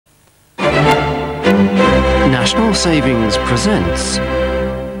National Savings presents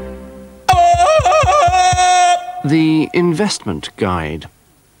the Investment Guide.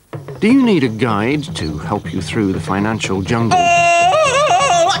 Do you need a guide to help you through the financial jungle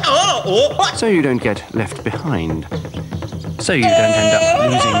so you don't get left behind, so you don't end up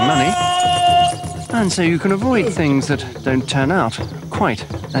losing money, and so you can avoid things that don't turn out quite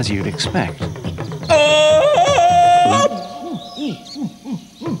as you'd expect?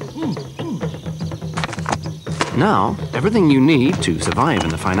 Now, everything you need to survive in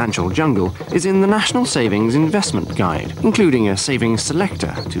the financial jungle is in the National Savings Investment Guide, including a savings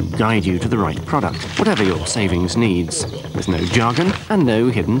selector to guide you to the right product, whatever your savings needs, with no jargon and no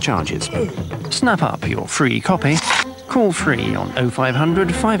hidden charges. Snap up your free copy. Call free on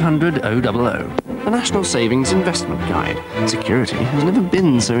 0500 500 000. The National Savings Investment Guide. Security has never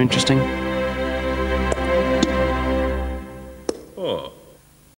been so interesting.